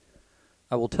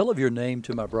I will tell of your name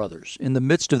to my brothers. In the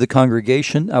midst of the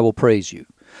congregation, I will praise you.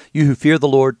 You who fear the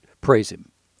Lord, praise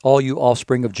him. All you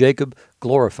offspring of Jacob,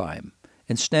 glorify him,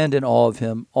 and stand in awe of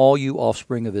him, all you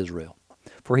offspring of Israel.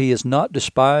 For he has not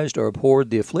despised or abhorred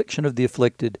the affliction of the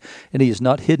afflicted, and he has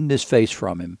not hidden his face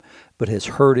from him, but has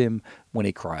heard him when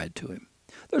he cried to him.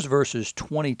 There's verses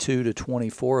 22 to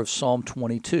 24 of Psalm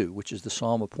 22, which is the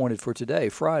psalm appointed for today,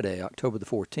 Friday, October the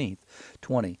 14th,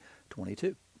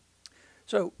 2022.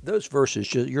 So those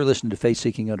verses, you're listening to Faith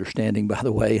Seeking Understanding, by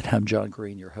the way, and I'm John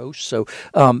Green, your host. So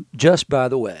just by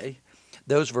the way,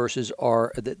 those verses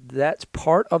that's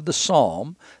part of the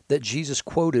psalm that Jesus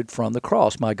quoted from the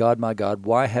cross. My God,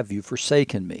 why have you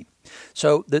forsaken me?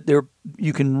 So that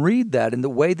you can read that, and the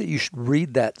way that you should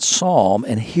read that psalm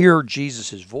and hear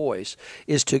Jesus' voice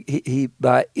is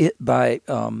by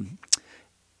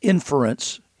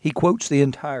inference. He quotes the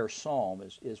entire psalm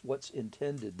is what's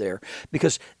intended there,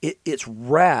 because it's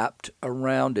wrapped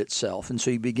around itself. And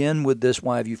so you begin with this,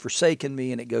 why have you forsaken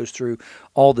me? And it goes through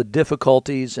all the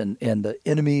difficulties and the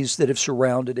enemies that have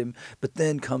surrounded him, but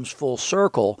then comes full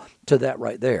circle to that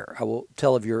right there. I will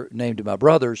tell of your name to my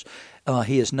brothers.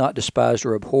 He has not despised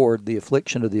or abhorred the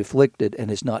affliction of the afflicted, and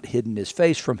has not hidden his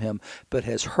face from him, but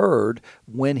has heard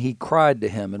when he cried to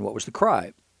him. And what was the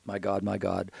cry? My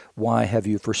God, why have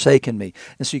you forsaken me?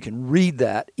 And so you can read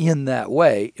that in that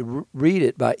way, read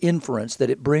it by inference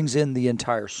that it brings in the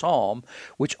entire psalm,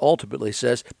 which ultimately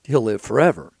says he'll live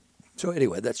forever. So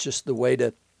anyway, that's just the way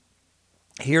to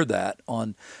hear that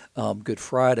on Good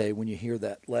Friday when you hear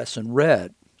that lesson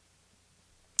read.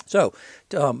 So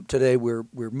today we're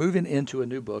moving into a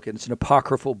new book, and it's an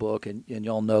apocryphal book, and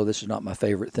y'all know this is not my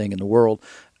favorite thing in the world,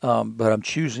 but I'm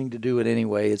choosing to do it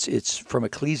anyway. It's from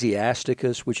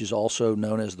Ecclesiasticus, which is also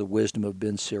known as the Wisdom of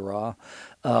Ben Sirah,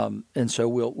 and so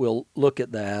we'll look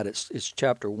at that. It's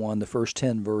chapter 1, the first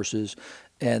 10 verses,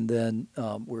 and then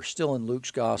we're still in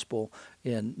Luke's Gospel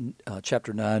in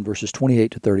chapter 9, verses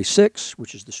 28 to 36,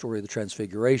 which is the story of the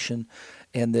Transfiguration.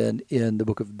 And then in the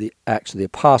book of the Acts of the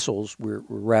Apostles, we're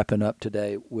wrapping up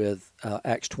today with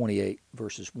Acts 28,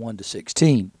 verses 1 to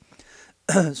 16.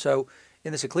 So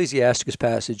in this Ecclesiasticus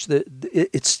passage,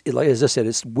 it's like, as I said,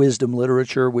 it's wisdom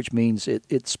literature, which means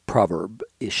it's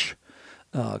proverb-ish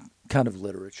kind of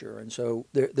literature. And so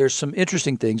there's some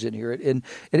interesting things in here. And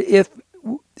if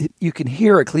you can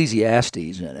hear Ecclesiastes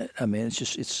in it. I mean,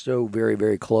 it's so very,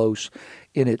 very close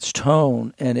in its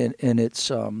tone and in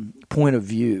its point of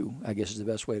view, I guess is the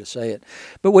best way to say it.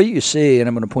 But what you see, and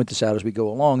I'm going to point this out as we go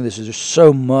along, this is just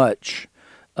so much.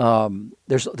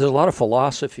 There's a lot of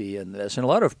philosophy in this, and a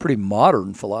lot of pretty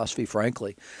modern philosophy,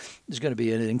 frankly, is going to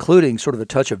be in it, including sort of a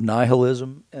touch of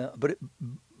nihilism. But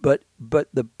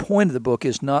the point of the book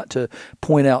is not to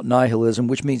point out nihilism,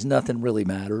 which means nothing really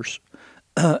matters.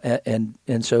 And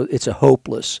so it's a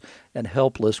hopeless and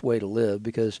helpless way to live,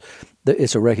 because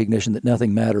it's a recognition that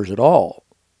nothing matters at all,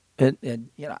 and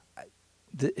you know,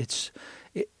 it's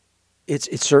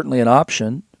certainly an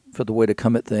option for the way to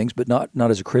come at things, but not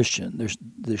as a Christian.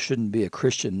 There shouldn't be a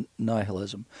Christian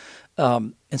nihilism,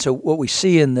 and so what we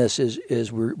see in this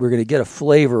is we're going to get a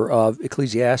flavor of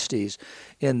Ecclesiastes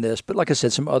in this, but like I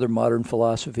said, some other modern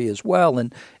philosophy as well,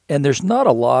 and there's not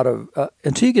a lot of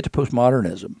until you get to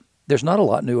postmodernism. There's not a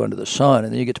lot new under the sun,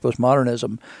 and then you get to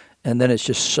postmodernism, and then it's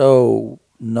just so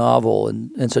novel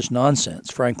and such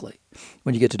nonsense, frankly.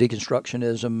 When you get to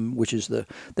deconstructionism, which is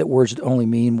that words that only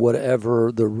mean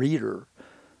whatever the reader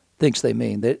thinks they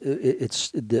mean,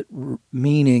 that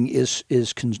meaning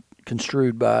is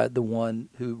construed by the one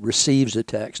who receives the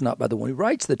text, not by the one who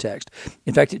writes the text.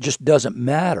 In fact, it just doesn't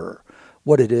matter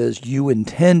what it is you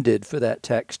intended for that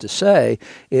text to say.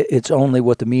 It's only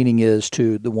what the meaning is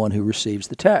to the one who receives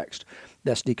the text.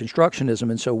 That's deconstructionism,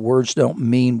 and so words don't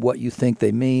mean what you think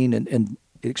they mean, and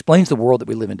it explains the world that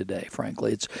we live in today,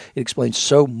 frankly. It explains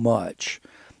so much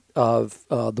of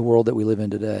the world that we live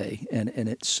in today, and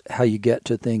it's how you get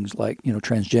to things like, you know,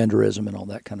 transgenderism and all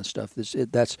that kind of stuff.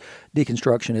 That's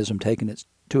deconstructionism taking it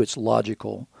to its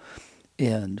logical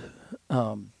end.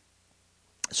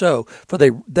 So, for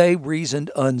they reasoned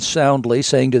unsoundly,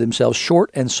 saying to themselves,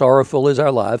 short and sorrowful is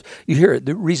our life. You hear it,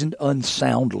 they reasoned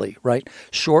unsoundly, right?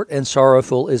 Short and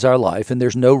sorrowful is our life, and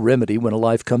there's no remedy when a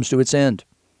life comes to its end.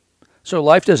 So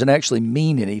life doesn't actually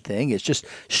mean anything. It's just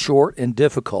short and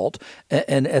difficult,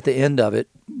 and at the end of it,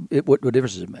 what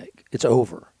difference does it make? It's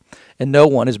over. And no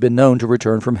one has been known to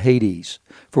return from Hades.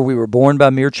 For we were born by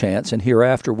mere chance, and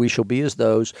hereafter we shall be as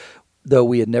those though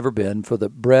we had never been, for the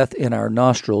breath in our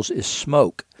nostrils is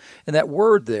smoke. And that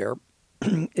word there,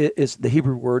 is the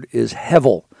Hebrew word is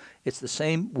hevel. It's the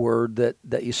same word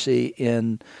that you see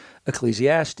in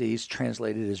Ecclesiastes,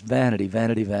 translated as vanity,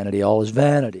 vanity, vanity, all is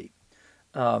vanity.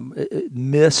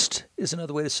 Mist is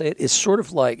another way to say it. It's sort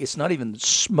of like, it's not even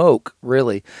smoke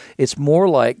really. It's more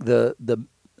like the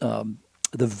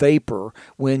vapor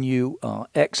when you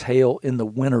exhale in the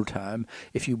wintertime.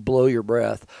 If you blow your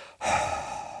breath,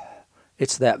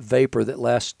 it's that vapor that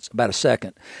lasts about a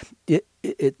second.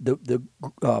 The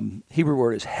Hebrew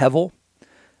word is hevel,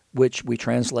 which we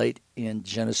translate in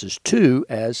Genesis 2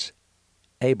 as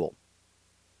Abel.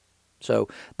 So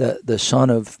the son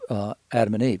of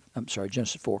Adam and Eve. I'm sorry,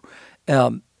 Genesis 4.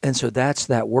 And so that's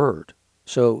that word.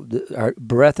 So our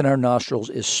breath in our nostrils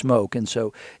is smoke, and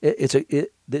so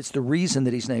it's the reason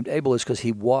that he's named Abel is because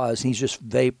he's just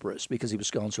vaporous because he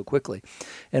was gone so quickly.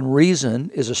 And reason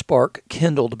is a spark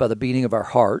kindled by the beating of our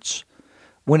hearts.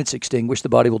 When it's extinguished, the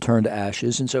body will turn to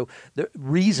ashes. And so the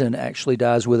reason actually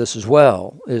dies with us as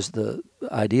well, is the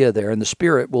idea there. And the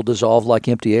spirit will dissolve like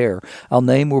empty air. Our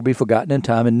name will be forgotten in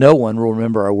time, and no one will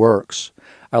remember our works.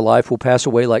 Our life will pass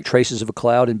away like traces of a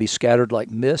cloud and be scattered like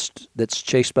mist that's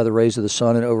chased by the rays of the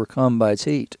sun and overcome by its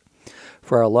heat.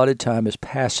 For our allotted time is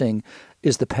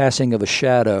the passing of a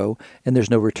shadow, and there's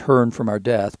no return from our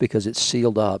death because it's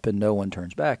sealed up and no one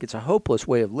turns back. It's a hopeless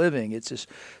way of living. It's this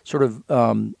sort of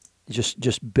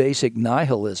just basic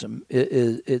nihilism,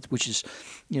 which is,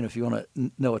 if you want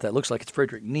to know what that looks like, it's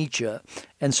Friedrich Nietzsche.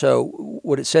 And so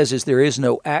what it says is there is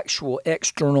no actual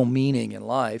external meaning in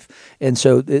life. And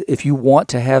so if you want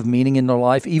to have meaning in your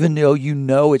life, even though you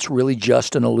know it's really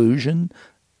just an illusion,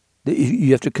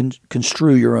 you have to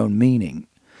construe your own meaning.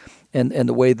 And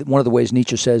one of the ways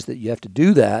Nietzsche says that you have to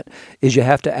do that is you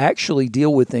have to actually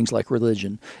deal with things like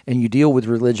religion. And you deal with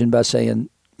religion by saying,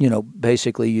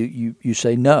 basically you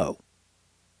say no.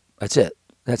 That's it.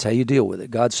 That's how you deal with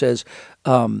it. God says,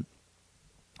 thou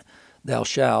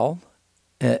shalt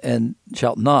and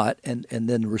shalt not, and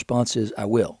then the response is, I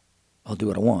will. I'll do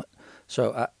what I want.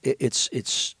 So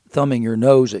it's thumbing your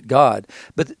nose at God.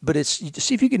 But it's,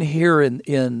 see if you can hear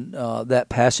in that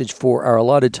passage, for our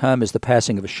allotted time is the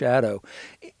passing of a shadow.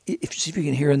 See if you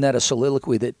can hear in that a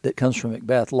soliloquy that comes from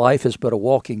Macbeth. Life is but a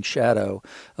walking shadow,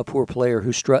 a poor player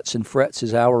who struts and frets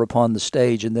his hour upon the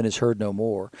stage and then is heard no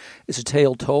more. It's a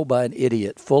tale told by an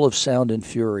idiot, full of sound and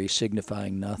fury,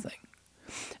 signifying nothing.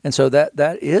 And so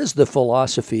that is the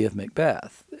philosophy of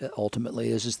Macbeth. Ultimately,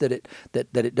 is that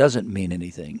it doesn't mean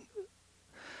anything.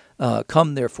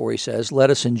 Come, therefore, he says,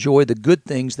 let us enjoy the good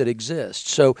things that exist.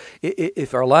 So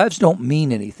if our lives don't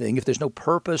mean anything, if there's no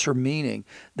purpose or meaning,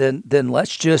 then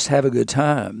let's just have a good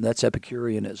time. That's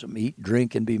Epicureanism. Eat,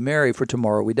 drink, and be merry, for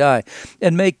tomorrow we die.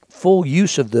 And make full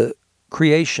use of the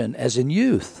creation as in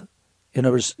youth. In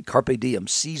other words, carpe diem,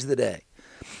 seize the day.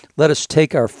 Let us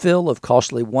take our fill of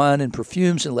costly wine and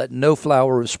perfumes, and let no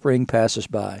flower of spring pass us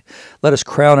by. Let us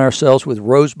crown ourselves with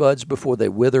rosebuds before they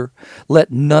wither.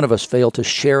 Let none of us fail to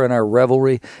share in our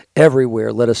revelry.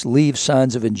 Everywhere let us leave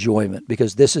signs of enjoyment,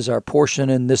 because this is our portion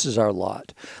and this is our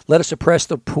lot. Let us oppress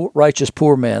the righteous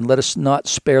poor man. Let us not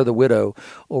spare the widow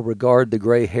or regard the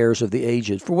gray hairs of the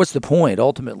aged. For what's the point,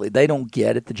 ultimately? They don't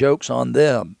get it. The joke's on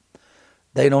them.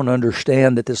 They don't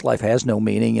understand that this life has no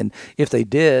meaning, and if they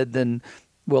did, then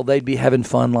they'd be having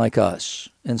fun like us.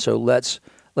 And so let's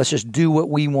just do what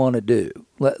we want to do.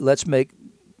 Let's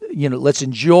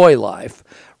enjoy life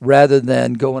rather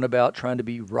than going about trying to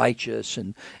be righteous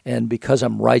and because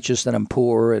I'm righteous then I'm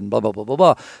poor and blah, blah, blah, blah,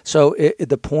 blah. So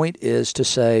the point is to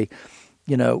say,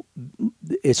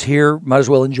 it's here, might as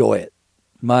well enjoy it.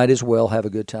 Might as well have a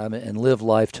good time and live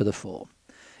life to the full.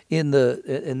 And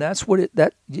that's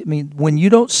when you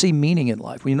don't see meaning in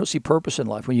life, when you don't see purpose in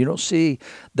life, when you don't see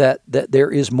that there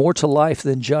is more to life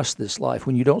than just this life,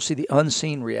 when you don't see the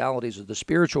unseen realities or the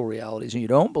spiritual realities, and you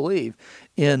don't believe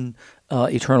in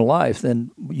eternal life,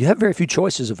 then you have very few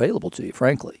choices available to you,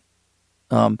 frankly.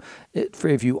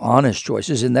 Very few honest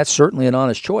choices, and that's certainly an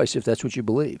honest choice if that's what you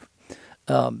believe.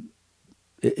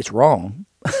 It's wrong.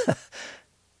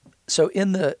 So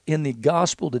in the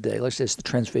gospel today, let's say it's the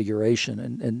Transfiguration,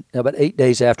 and about 8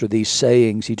 days after these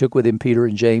sayings, he took with him Peter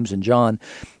and James and John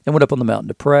and went up on the mountain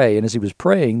to pray. And as he was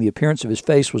praying, the appearance of his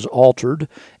face was altered,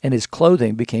 and his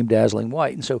clothing became dazzling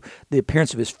white. And so the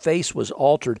appearance of his face was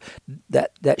altered.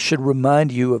 That should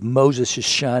remind you of Moses'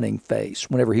 shining face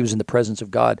whenever he was in the presence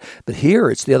of God. But here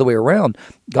it's the other way around.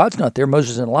 God's not there.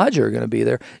 Moses and Elijah are going to be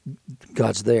there.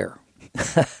 God's there.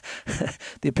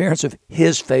 The appearance of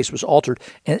his face was altered.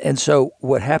 And so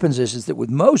what happens is that with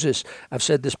Moses, I've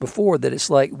said this before, that it's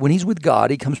like when he's with God,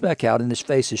 he comes back out and his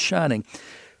face is shining.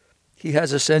 He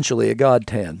has essentially a God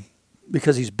tan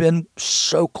because he's been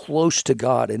so close to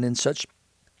God and in such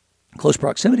close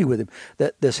proximity with him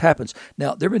that this happens.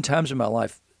 Now, there have been times in my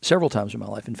life several times in my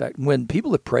life. In fact, when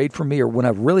people have prayed for me or when I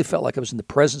really felt like I was in the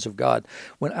presence of God,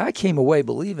 when I came away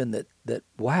believing that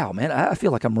wow, man, I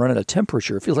feel like I'm running a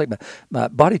temperature. It feels like my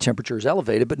body temperature is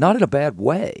elevated, but not in a bad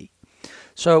way.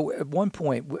 So at one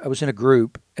point, I was in a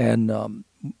group, and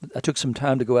I took some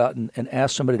time to go out and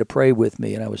ask somebody to pray with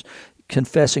me, and I was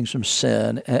confessing some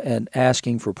sin and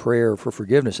asking for prayer for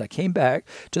forgiveness. I came back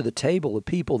to the table of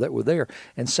people that were there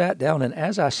and sat down, and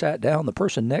as I sat down, the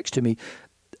person next to me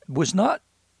was not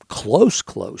close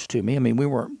to me. I mean, we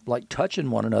weren't like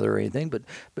touching one another or anything,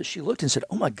 but she looked and said,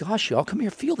 "Oh my gosh, y'all, come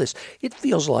here, feel this. It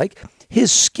feels like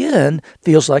his skin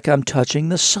feels like I'm touching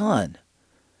the sun."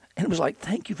 And it was like,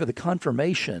 thank you for the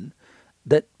confirmation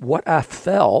that what I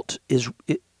felt is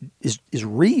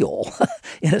real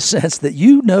in a sense that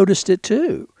you noticed it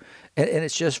too. And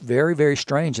it's just very, very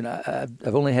strange. And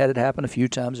I've only had it happen a few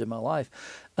times in my life.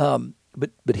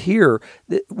 But here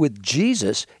with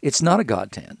Jesus, it's not a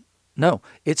God tan. No,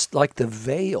 it's like the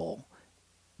veil.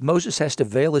 Moses has to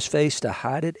veil his face to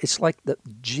hide it. It's like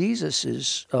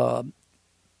Jesus's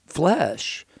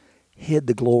flesh hid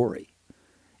the glory.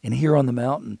 And here on the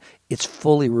mountain, it's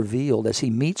fully revealed as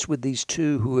he meets with these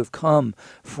two who have come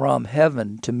from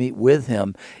heaven to meet with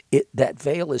him. That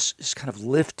veil is kind of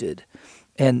lifted,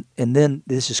 and then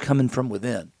this is coming from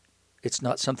within. It's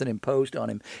not something imposed on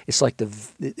him. It's like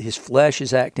his flesh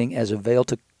is acting as a veil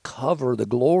to cover the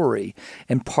glory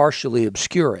and partially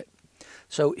obscure it.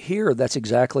 So here, that's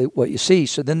exactly what you see.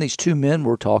 So then these two men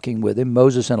were talking with him,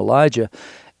 Moses and Elijah.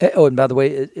 Oh, and by the way,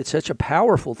 it's such a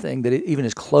powerful thing that even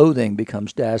his clothing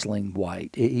becomes dazzling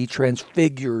white. He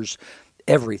transfigures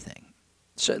everything.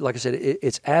 So, like I said,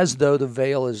 it's as though the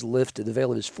veil is lifted. The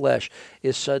veil of his flesh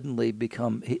is suddenly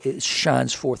it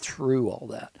shines forth through all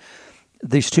that.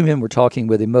 These two men were talking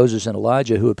with him, Moses and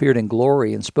Elijah, who appeared in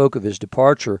glory and spoke of his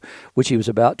departure, which he was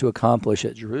about to accomplish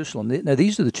at Jerusalem. Now,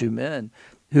 these are the two men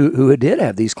who did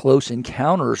have these close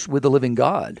encounters with the living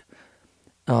God.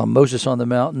 Moses on the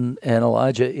mountain and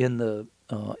Elijah in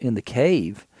the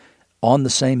cave on the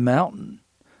same mountain.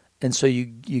 And so you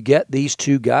get these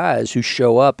two guys who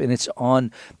show up, and it's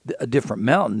on a different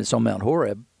mountain. It's on Mount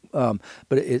Horeb,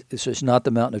 but it's not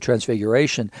the mountain of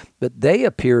transfiguration. But they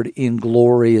appeared in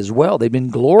glory as well. They've been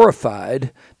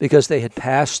glorified because they had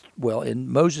and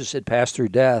Moses had passed through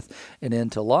death and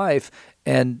into life,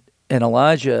 and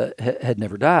Elijah had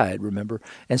never died, remember?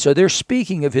 And so they're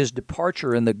speaking of his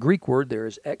departure, and the Greek word there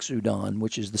is exodon,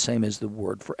 which is the same as the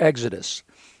word for exodus.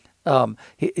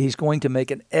 He's going to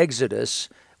make an exodus,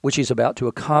 which he's about to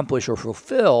accomplish or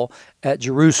fulfill at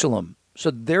Jerusalem. So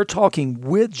they're talking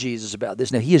with Jesus about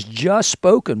this. Now, he has just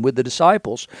spoken with the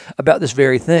disciples about this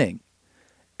very thing,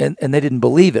 and they didn't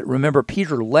believe it. Remember,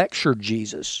 Peter lectured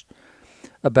Jesus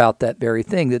about that very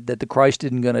thing, that the Christ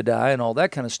isn't going to die and all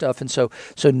that kind of stuff. And so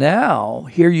now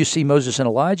here you see Moses and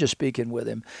Elijah speaking with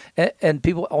him. And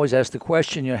people always ask the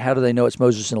question, how do they know it's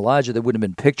Moses and Elijah? There wouldn't have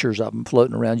been pictures of them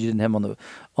floating around. You didn't have them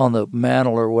on the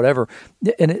mantle or whatever.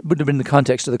 And it would have been the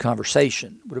context of the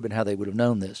conversation, would have been how they would have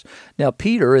known this. Now,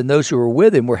 Peter and those who were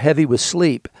with him were heavy with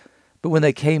sleep. But when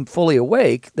they came fully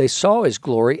awake, they saw his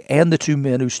glory and the two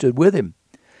men who stood with him.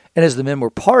 And as the men were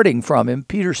parting from him,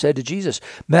 Peter said to Jesus,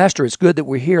 "Master, it's good that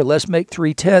we're here. Let's make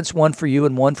 3 tents, one for you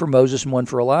and one for Moses and one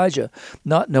for Elijah,"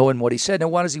 not knowing what he said. Now,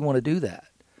 why does he want to do that?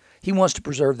 He wants to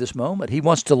preserve this moment. He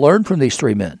wants to learn from these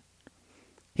three men.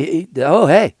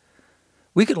 Hey,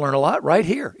 we could learn a lot right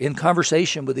here in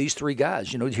conversation with these three guys.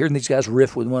 Hearing these guys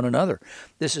riff with one another.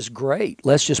 This is great.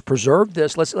 Let's just preserve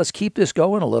this. Let's keep this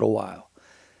going a little while.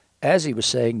 As he was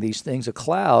saying these things, a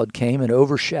cloud came and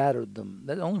overshadowed them.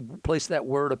 The only place that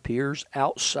word appears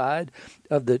outside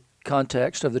of the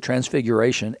context of the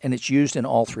Transfiguration, and it's used in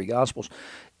all three Gospels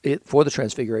for the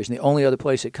Transfiguration. The only other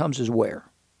place it comes is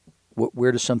where?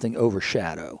 Where does something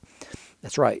overshadow?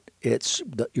 That's right. You're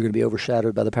going to be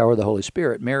overshadowed by the power of the Holy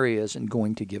Spirit. Mary isn't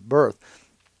going to give birth.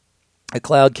 A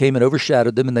cloud came and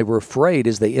overshadowed them, and they were afraid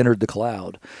as they entered the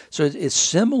cloud. So it's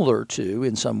similar to,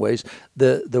 in some ways,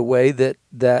 the way that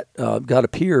God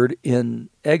appeared in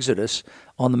Exodus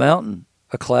on the mountain.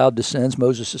 A cloud descends,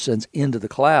 Moses descends into the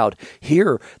cloud.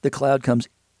 Here, the cloud comes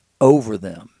over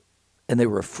them, and they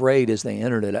were afraid as they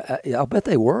entered it. I'll bet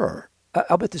they were.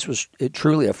 I'll bet this was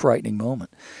truly a frightening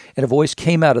moment. And a voice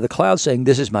came out of the cloud saying,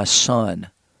 "This is my son,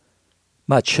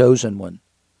 my chosen one.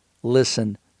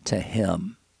 Listen to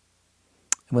him."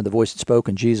 When the voice had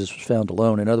spoken, Jesus was found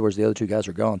alone. In other words, the other two guys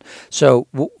are gone. So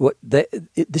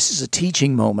this is a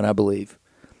teaching moment, I believe,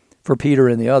 for Peter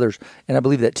and the others. And I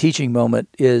believe that teaching moment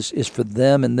is for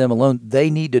them and them alone. They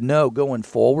need to know going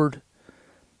forward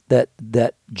that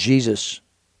Jesus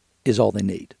is all they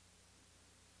need.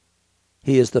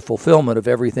 He is the fulfillment of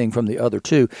everything from the other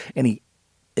two. And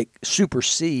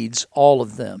supersedes all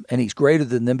of them, and he's greater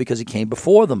than them because he came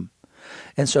before them.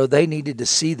 And so they needed to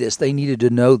see this. They needed to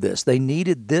know this. They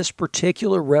needed this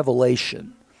particular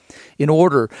revelation in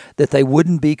order that they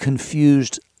wouldn't be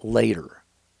confused later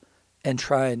and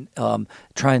try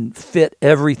and fit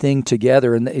everything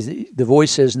together. And the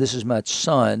voice says, "This is my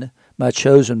son, my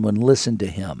chosen one. Listen to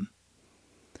him."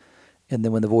 And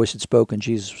then when the voice had spoken,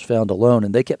 Jesus was found alone,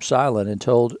 and they kept silent and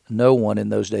told no one in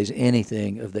those days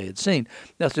anything of they had seen.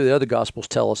 Now, through the other Gospels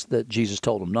tell us that Jesus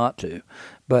told them not to.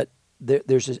 But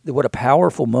what a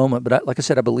powerful moment. But like I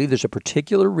said, I believe there's a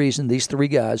particular reason these three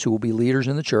guys who will be leaders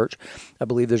in the church, I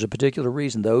believe there's a particular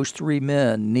reason those three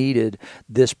men needed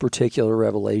this particular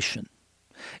revelation.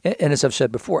 And as I've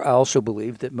said before, I also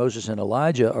believe that Moses and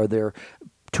Elijah are there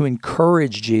to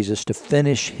encourage Jesus to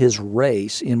finish his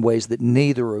race in ways that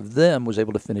neither of them was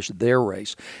able to finish their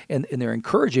race. And they're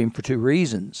encouraging him for two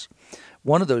reasons.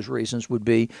 One of those reasons would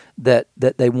be that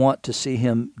they want to see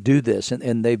him do this,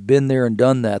 and they've been there and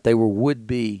done that. They were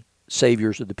would-be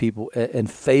saviors of the people and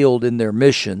failed in their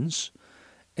missions,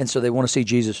 and so they want to see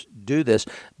Jesus do this,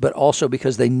 but also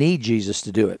because they need Jesus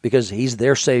to do it, because he's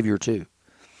their Savior too.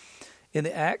 In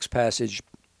the Acts passage,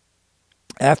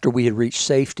 after we had reached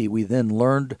safety, we then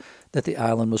learned that the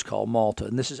island was called Malta,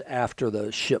 and this is after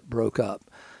the ship broke up.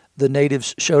 The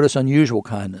natives showed us unusual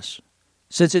kindness.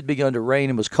 Since it had begun to rain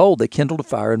and was cold, they kindled a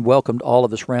fire and welcomed all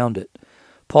of us round it.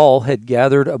 Paul had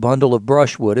gathered a bundle of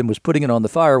brushwood and was putting it on the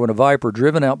fire when a viper,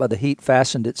 driven out by the heat,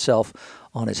 fastened itself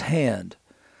on his hand.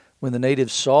 When the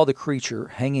natives saw the creature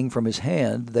hanging from his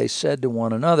hand, they said to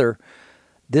one another,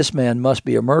 "This man must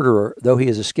be a murderer. Though he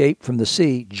has escaped from the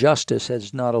sea, justice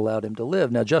has not allowed him to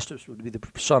live." Now, justice would be the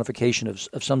personification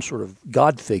of some sort of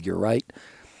God figure, right?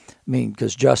 I mean,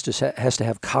 because justice has to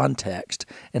have context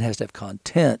and has to have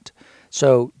content.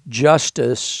 So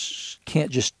justice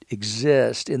can't just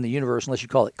exist in the universe unless you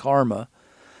call it karma.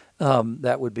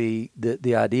 That would be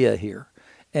the idea here.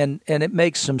 And it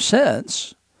makes some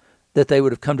sense that they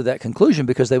would have come to that conclusion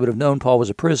because they would have known Paul was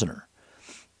a prisoner.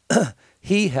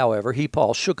 However,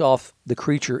 Paul, shook off the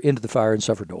creature into the fire and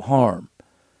suffered no harm.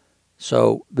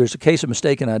 So there's a case of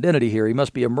mistaken identity here. He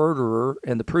must be a murderer,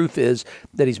 and the proof is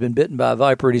that he's been bitten by a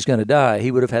viper and he's going to die.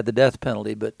 He would have had the death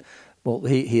penalty, but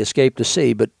he escaped the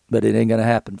sea, but it ain't going to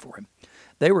happen for him.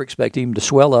 They were expecting him to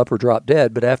swell up or drop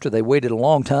dead, but after they waited a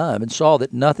long time and saw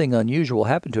that nothing unusual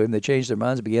happened to him, they changed their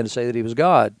minds and began to say that he was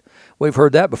God. We've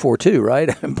heard that before too,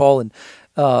 right? And Paul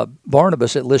and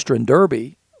Barnabas at Lystra and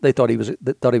Derbe, they thought he was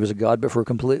a god, but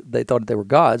they thought they were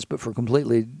gods, but for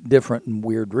completely different and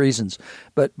weird reasons.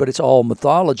 But it's all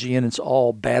mythology and it's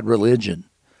all bad religion.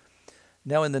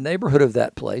 Now, in the neighborhood of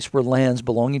that place were lands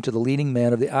belonging to the leading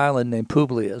man of the island named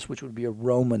Publius, which would be a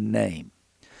Roman name,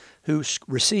 who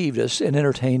received us and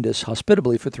entertained us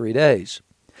hospitably for 3 days.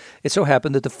 It so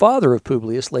happened that the father of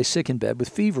Publius lay sick in bed with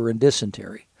fever and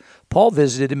dysentery. Paul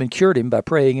visited him and cured him by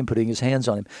praying and putting his hands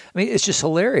on him. I mean, it's just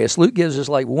hilarious. Luke gives us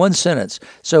like one sentence,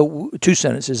 so 2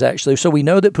 sentences actually. So we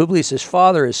know that Publius'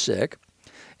 father is sick,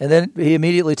 and then he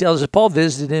immediately tells us Paul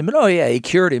visited him, and he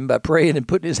cured him by praying and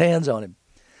putting his hands on him.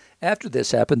 After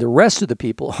this happened, the rest of the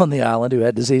people on the island who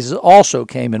had diseases also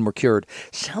came and were cured.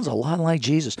 Sounds a lot like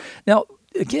Jesus. Now,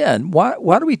 again,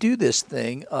 why do we do this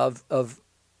thing of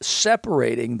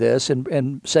separating this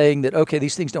and saying that, okay,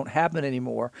 these things don't happen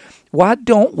anymore? Why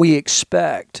don't we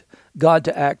expect God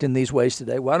to act in these ways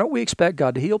today? Why don't we expect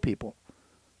God to heal people?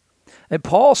 And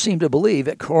Paul seemed to believe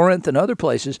at Corinth and other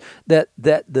places that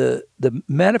the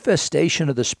manifestation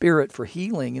of the Spirit for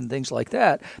healing and things like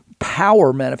that,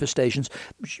 power manifestations,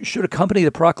 should accompany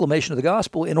the proclamation of the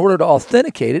gospel in order to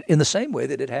authenticate it in the same way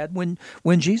that it had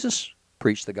when Jesus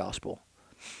preached the gospel.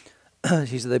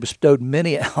 He said they bestowed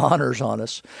many honors on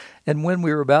us, and when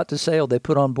we were about to sail, they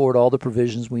put on board all the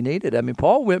provisions we needed. I mean,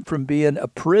 Paul went from being a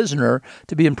prisoner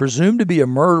to being presumed to be a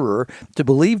murderer to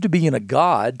believed to being a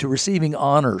god to receiving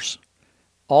honors,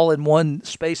 all in one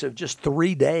space of just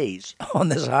 3 days on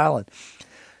this island.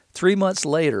 3 months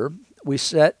later, we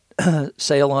set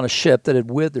sail on a ship that had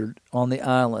wintered on the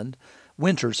island,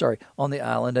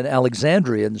 an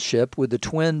Alexandrian ship with the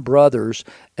twin brothers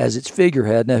as its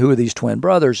figurehead. Now, who are these twin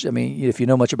brothers? I mean, if you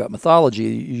know much about mythology,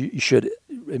 you should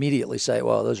immediately say,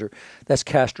 well, that's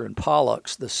Castor and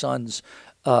Pollux, the sons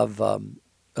of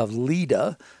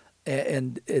Leda.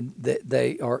 And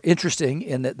they are interesting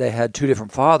in that they had 2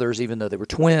 different fathers, even though they were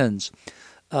twins.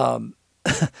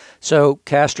 So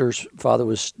Castor's father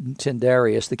was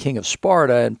Tyndareus, the king of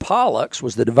Sparta, and Pollux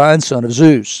was the divine son of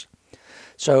Zeus.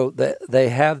 So they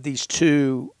have these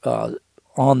 2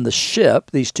 on the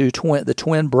ship, the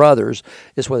twin brothers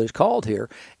is what it's called here.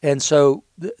 And so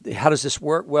how does this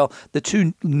work? Well, the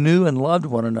two knew and loved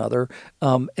one another,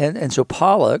 and so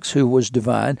Pollux, who was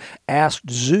divine, asked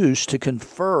Zeus to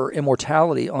confer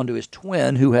immortality onto his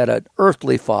twin, who had an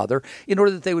earthly father, in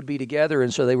order that they would be together.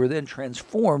 And so they were then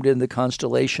transformed in the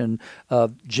constellation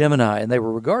of Gemini, and they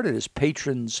were regarded as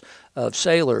patrons of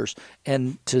sailors.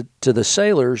 And to the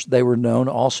sailors, they were known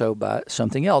also by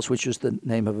something else, which is the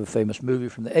name of a famous movie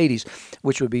from the 80s,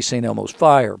 which would be St. Elmo's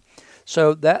Fire.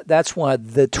 So that's why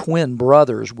the twin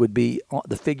brothers would be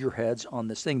the figureheads on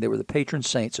this thing. They were the patron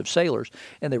saints of sailors,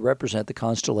 and they represent the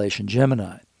constellation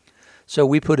Gemini. So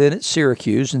we put in at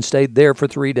Syracuse and stayed there for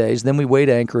 3 days. Then we weighed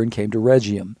anchor and came to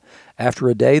Rhegium. After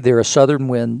a day there, a southern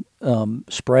wind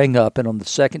sprang up, and on the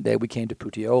second day we came to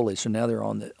Puteoli. So now they're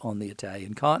on the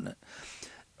Italian continent.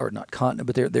 Or not continent,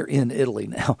 but they're in Italy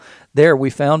now. There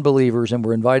we found believers and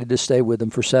were invited to stay with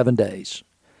them for 7 days.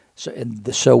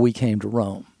 So we came to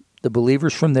Rome. The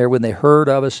believers from there, when they heard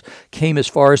of us, came as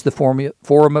far as the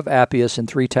Forum of Appius and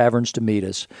 3 taverns to meet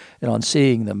us. And on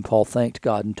seeing them, Paul thanked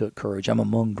God and took courage. I'm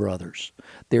among brothers.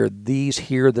 There are these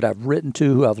here that I've written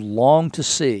to who I've longed to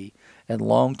see and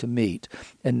longed to meet,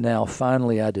 and now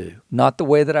finally I do. Not the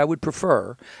way that I would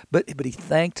prefer, but he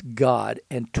thanked God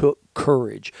and took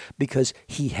courage because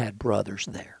he had brothers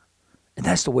there. And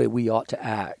that's the way we ought to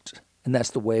act. And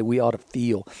that's the way we ought to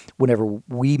feel whenever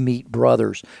we meet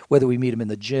brothers, whether we meet them in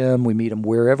the gym, we meet them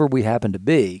wherever we happen to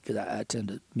be, because I tend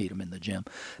to meet them in the gym.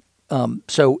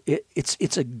 So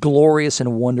it's a glorious and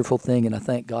a wonderful thing, and I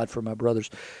thank God for my brothers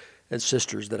and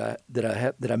sisters that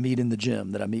I meet in the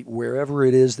gym, that I meet wherever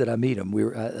it is that I meet them.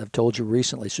 I've told you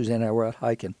recently, Suzanne and I were out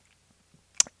hiking.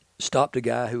 Stopped a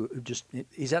guy who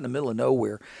he's out in the middle of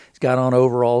nowhere. He's got on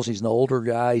overalls. He's an older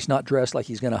guy. He's not dressed like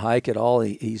he's going to hike at all.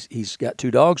 He's got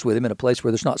 2 dogs with him in a place where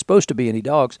there's not supposed to be any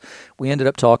dogs. We ended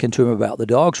up talking to him about the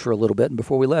dogs for a little bit, and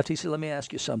before we left, he said, "Let me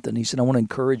ask you something." He said, "I want to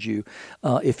encourage you.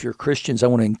 If you're Christians, I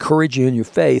want to encourage you in your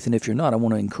faith, and if you're not, I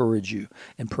want to encourage you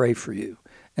and pray for you."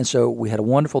 And so we had a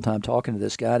wonderful time talking to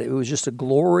this guy. It was just a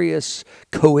glorious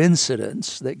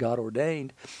coincidence that God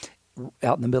ordained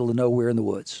out in the middle of nowhere in the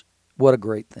woods. What a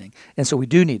great thing. And so we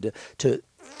do need to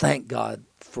thank God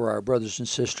for our brothers and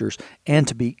sisters and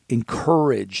to be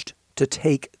encouraged to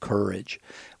take courage.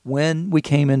 When we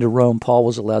came into Rome, Paul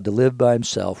was allowed to live by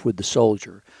himself with the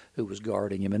soldier who was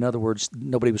guarding him. In other words,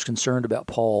 nobody was concerned about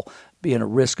Paul being a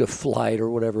risk of flight or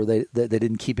whatever. They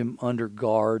didn't keep him under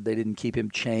guard. They didn't keep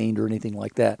him chained or anything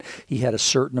like that. He had a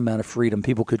certain amount of freedom.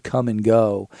 People could come and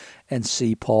go and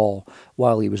see Paul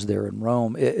while he was there in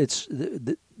Rome.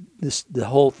 The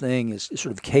whole thing is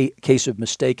sort of case of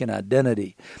mistaken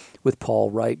identity with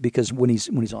Paul, right? Because when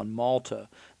he's on Malta,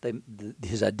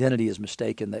 his identity is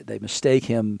mistaken. They mistake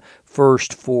him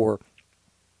first for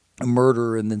a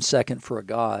murderer and then second for a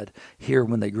god. Here,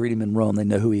 when they greet him in Rome, they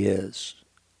know who he is.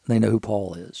 They know who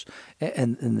Paul is,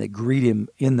 and they greet him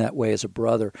in that way as a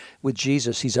brother. With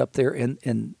Jesus, he's up there,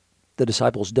 and the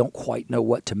disciples don't quite know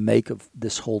what to make of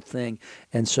this whole thing,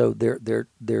 and so they're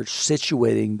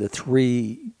situating the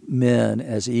 3 men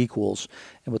as equals.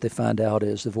 And what they find out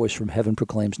is the voice from heaven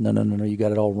proclaims, "No, you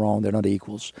got it all wrong. They're not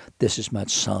equals. This is my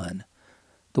son,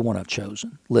 the one I've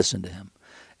chosen. Listen to him."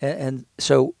 And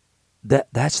so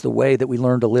that's the way that we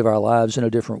learn to live our lives in a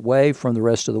different way from the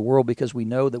rest of the world, because we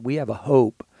know that we have a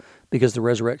hope because of the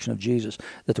resurrection of Jesus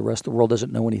that the rest of the world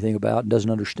doesn't know anything about and doesn't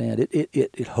understand.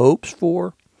 It hopes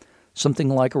for something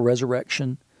like a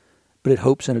resurrection, but it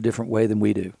hopes in a different way than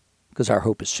we do because our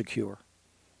hope is secure.